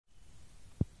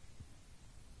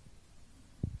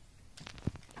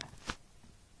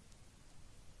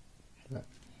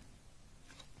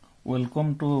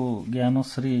Welcome to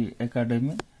Gyanshree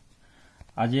academy.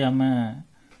 आज आम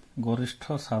गरिष्ठ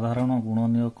साधारण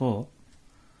गुणनीयक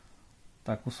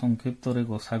ताकू संक्षिप्त रे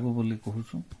गसागु बोली कहूँ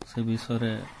से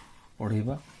विषय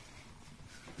पढ़ा।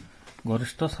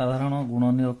 गरिष्ठ साधारण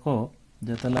गुणनीयक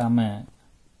जेतेले आमे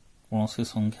कौनसी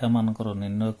संख्या मानकर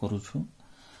निर्णय करूछु,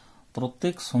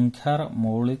 प्रत्येक संख्यार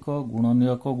मौलिक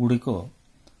गुणनीयक गुड़िक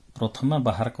प्रथमे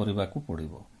बाहर करने को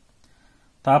पड़िबो।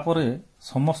 तापरे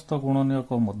समस्त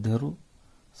गुणनीयक मध्यरु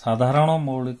साधारण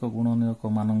मौलिक गुणनीयक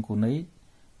मानंकु नै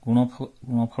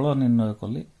गुणफल निर्णय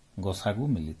कले गसागु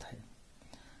मिली थाए।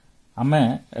 आमे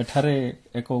एठारे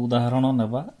एक उदाहरण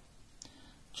नेबा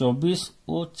 24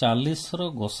 और 40 रो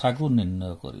गसागु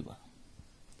निर्णय करिबा।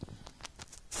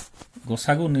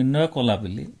 गसागु निर्णय कला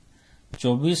बेली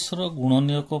 24 रो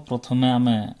गुणनीयक प्रथमे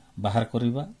आमे बाहर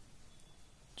करिबा।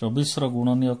 24 रो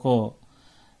गुणनीयक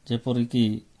जेपरि कि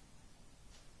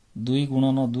 2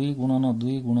 गुणन 2 गुणन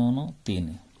 2 गुणन 3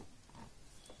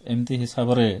 एमती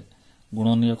हिसाब रे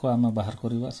गुणनीयक आमे बाहर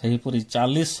करिबा। सही परि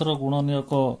 40 रो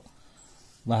गुणनीयक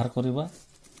बाहर करिबा।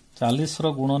 40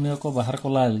 रो गुणनीयक बाहर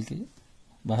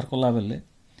कला बेले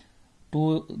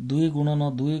 2 गुणन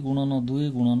 2 गुणन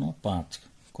 2 गुणन 5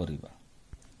 करिबा।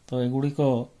 तो एगुड़ी को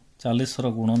 40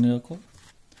 रो गुणनीयक।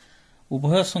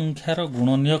 उभय संख्यार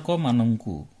गुणनीयक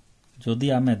मानंकु जदि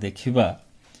आमे देखिबा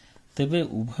तेबे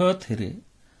उभय थिरे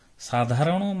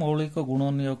साधारण मौलिक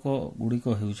गुणनीयक गुड़िक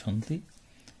हेउछंती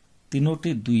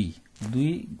तीनोटी 2 2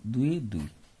 2 2।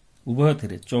 उभय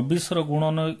थिरे 24 रो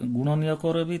गुणनीयक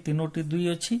रे भी तीनोटी 2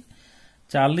 अछि,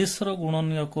 40 रो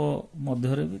गुणनीयक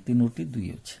मध्य रे भी तीनोटी 2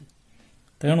 अछि।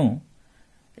 तेणु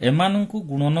एमानंकु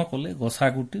गुणन कले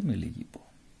गसागुटी मिली जिवो।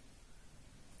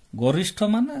 गरिष्ठ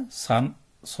माने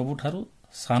सबुठारु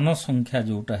सान संख्या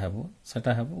जोटा हेबो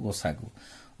सेटा हेबो गसागु।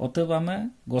 अतएव आमे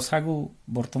गसागु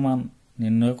वर्तमान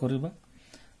निर्णय करिबा।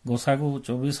 गसागु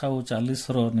 24 और 40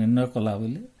 रो निर्णय कला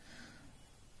बेले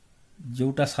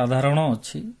जोटा साधारण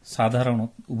अछि, साधारण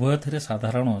उभय थिरे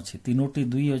साधारण अछि, तीनोटी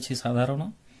 2 अछि साधारण।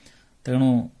 तेणु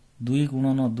 2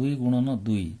 गुणन 2 गुणन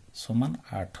 2 समान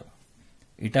 8।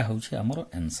 एटा होछि हमर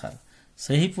आंसर।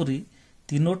 सही पुरी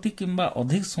तीनोटी किंबा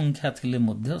अधिक संख्या थिले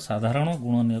मध्य साधारण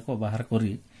गुणनीयक बाहर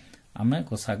करी आमे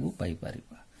गसागु पाई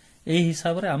परिबा। एही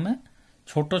हिसाब रे आमे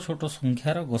छोट छोट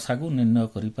संख्यार गसागु निर्णय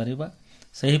करि परिबा।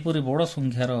 सही पुरी बड़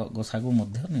संख्यार गसागु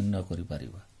मध्य निर्णय करि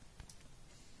परिबा।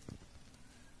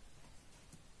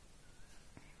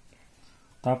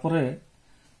 तापरे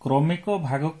क्रमिक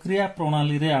भागक्रिया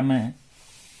प्रणाली रे आमे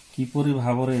किपरि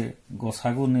भावरे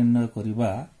गसागु निर्णय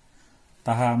करिबा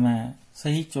ताहा आमे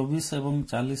सही 24 एवं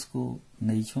 40 को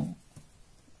नैछु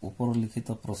ऊपर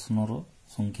लिखित प्रश्नर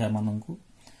संख्या मानंकु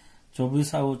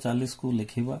 24 और 40 को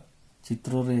लिखिबा।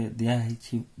 चित्र रे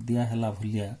दिया हैला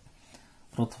भलिया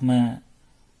प्रथमे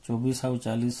 24 और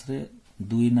 40 रे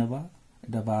 2 नेबा,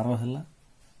 एटा 12 हैला,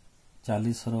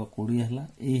 40 रो 20 हैला।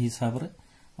 एही हिसाब रे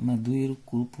हमें 2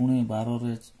 को पुणे 12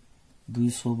 रे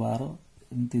 212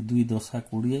 एमती 2 दशा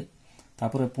 20।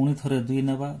 तापरे पुणी थरे 2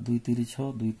 नेबा, 2 3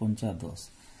 6 2 5 10।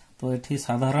 तो एठी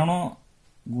साधारण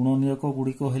गुणनीयक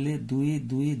गुड़िक हेले 2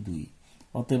 2 2।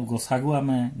 अतएव गसागु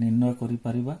आमे निर्णय करि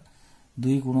परिबा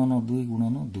 2 गुणन 2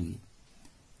 गुणन 2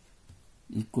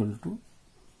 इक्वल टू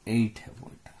 8 हेबो,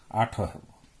 एटा 8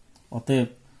 हेबो। अतएव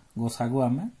गसागु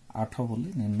आमे 8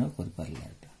 बोली निर्णय करि परिला।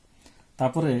 एटा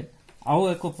तापरे आउ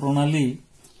एक प्रणाली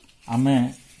आमे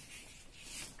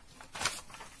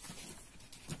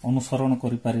अनुसरण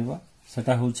करि परिबा।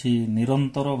 सेटा होछि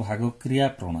निरंतर भागक्रिया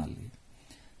प्रणाली।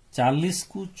 40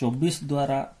 को 24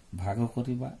 द्वारा भाग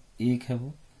करिबा 1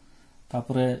 हेबो।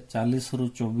 तापरे 40 रु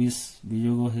 24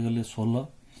 वियोग हो गले 16।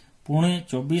 पुणे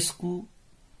 24 को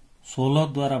 16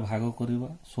 द्वारा भाग करिबा।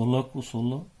 16 को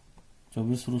 16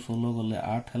 24 रु 16 गले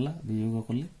 8 हैला वियोग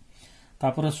कले।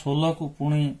 तापरे 16 को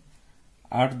पुणे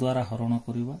 8 द्वारा हरण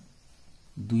करिबा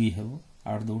 2 हेबो।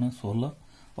 8 दूणे 16।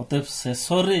 अतएव शेष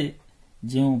रे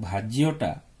जे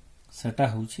भाज्यटा सेटा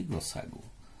होछि गसागु।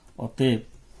 अतएव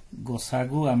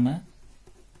गसागु आमे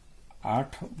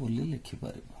 8 बोली लिखि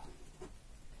परिबा।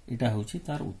 एटा होछि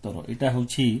तार उत्तर। एटा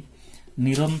होछि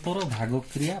निरंतर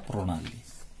भागक्रिया प्रणाली।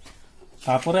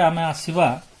 तापरे आमे आसीबा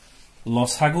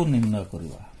लसागु निर्णय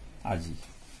करिबा। आज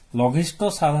लघिष्ठ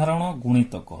साधारण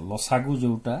गुणितक लसागु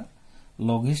जोटा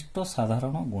लघिष्ठ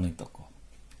साधारण गुणितक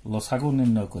लसागु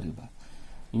निर्णय करिबा।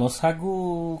 लसागु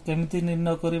केमिति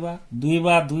निर्णय करिबा? 2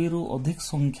 बा 2 रु अधिक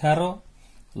संख्यार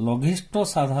लघिष्ठ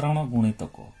साधारण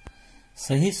गुणितक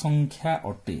सही संख्या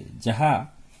अटे जहा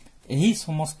एही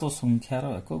समस्त संख्यार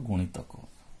एक गुणितक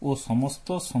ओ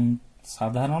समस्त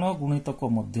साधारण गुणितक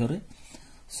मध्य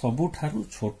सबुठारु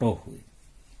छोट हुए।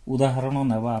 उदाहरण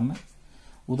नेबा आमे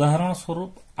उदाहरण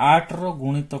स्वरूप 8 रो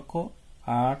गुणितक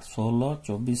 8, 16,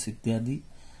 24 इत्यादि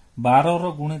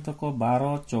 12 गुणितक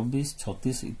 12, 24,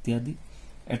 36 इत्यादि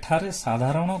एठारे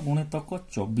साधारण गुणितक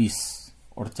 24,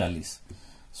 48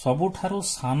 सबुठारु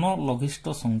सान लघिष्ठ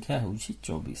संख्या होउछि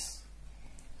 24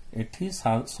 एठी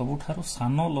सबुठारु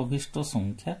सान लघिष्ठ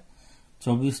संख्या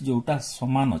 24 जोटा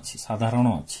समान अछि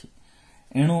साधारण अछि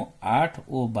एणु 8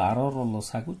 और 12 रो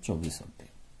लसागु 24 अटे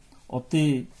अति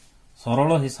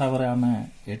सरल हिसाब रे आमे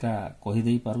एटा कहि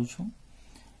देई पारुछु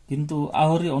किंतु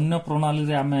आहरी अन्य प्रणाली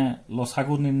रे आमे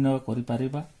लसागु निर्णय करि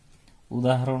परिबा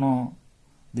उदाहरण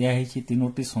दिया हिछि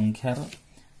तीनोटी संख्यार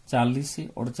 40,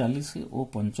 48 और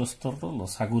 75 रो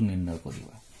लसागु निर्णय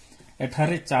करिबा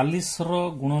एठारे 40 रो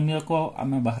गुणनीयक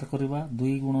आमे बाहर करिबा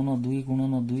 2 गुणन 2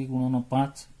 गुणन 2 गुणन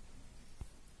 5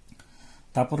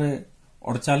 तापरे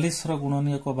 48 रो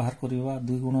गुणनीयक बाहर करिबा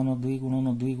 2 गुणन 2 गुणन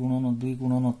 2 गुणन 2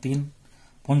 गुणन 3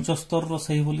 75 रो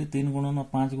सही बोली 3 गुणन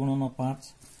 5 गुणन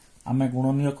 5 आमे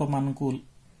गुणनीयक मानकु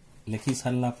लेखि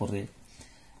सारला परे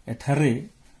एठारे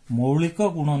मौलिक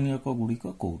गुणनीयक गुडिक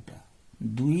कोउटा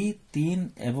 2, 3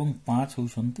 एवं 5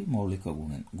 होउछंती मौलिक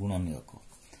गुणनीयक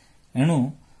एणु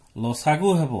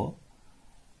लसागु हेबो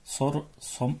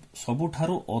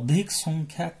सबुठारु अधिक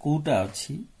संख्या कोउटा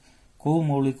अछि को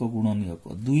मौलिक गुणनीयक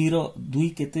 2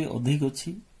 केते अधिक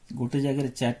अछि गोटे जगह रे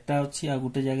 4टा अछि आ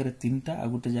गोटे जगह रे 3टा आ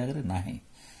गोटे जगह रे नाही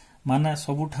माने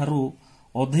सबुठारु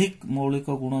अधिक मौलिक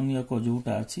गुणनीयक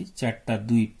जोटा अछि 4टा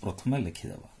 2 प्रथमे लिखि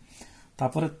देबा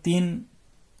तापर 3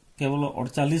 केवल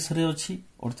 48 रे अछि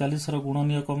 48 रो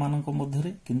गुणनीयक मानक मध्य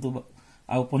रे किंतु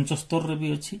आ 75 रे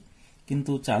भी अछि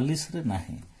किंतु 40 रे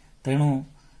नाही तेणु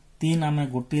 3 आमे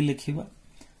गोटी लिखिबा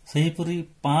सही परी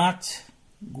 5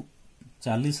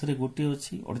 40 रे गोटी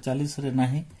अछि 48 रे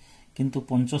नाही किंतु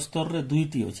 75 रे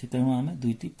दुईटी अछि तेणु आमे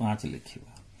दुईटी 5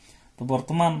 लिखिबा तो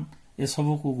वर्तमान ए सब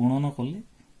को गुणन कले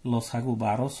लसागु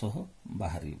 1200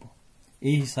 बाहरिबो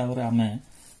एही हिसाब रे आमे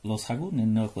लसागु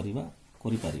निर्णय करि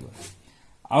परिबा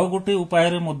आउ गोटे उपाय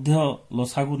रे मध्य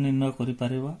लसागु निर्णय करि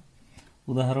परिबा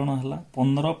उदाहरण हला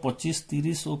 15, 25,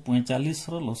 30 और 45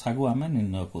 रो लसागु आमे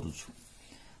निर्णय करूछु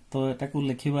तो एटा को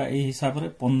लिखिबा एही हिसाब रे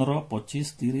 15,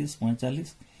 25, 30,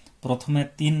 45 प्रथमे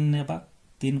 3 नेबा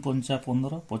 3 पंचा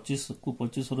 15 25 को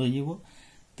 25 रहिबो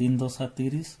 3 10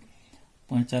 30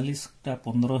 45 टा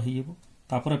 15 हिबो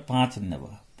तापर 5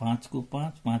 नेबा 5 को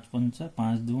 5 5 पंचा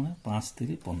 5 दुणे 5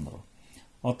 3 15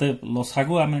 अते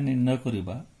लसागु आमे निर्णय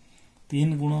करिबा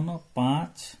 3 गुणन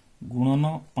 5 गुणन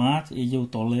 5 ए जो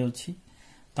तळे अछि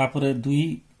तापर 2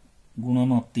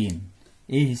 गुणन 3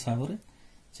 ए हिसाब रे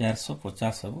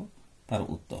 450 हेबो तार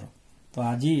उत्तर तो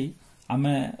आजी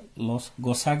आमे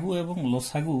गसागु एवं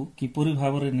लसागु किपरि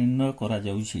भाबरे निर्णय करा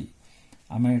जाउछि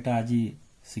आमे एटा आजी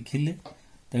सिखिले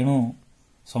तेणु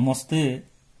समस्ते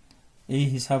एही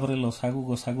हिसाब रे लसागु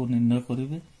गसागु निर्णय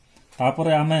करिवे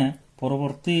तापरे आमे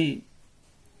परवर्ती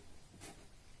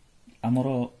हमर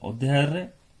अध्याय रे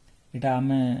एटा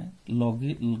आमे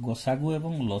गसागु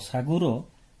एवं लसागुर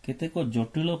केतेक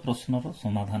जटिल प्रश्नर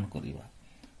समाधान करिवा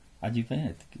आजी पय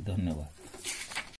एतिकी धन्यवाद।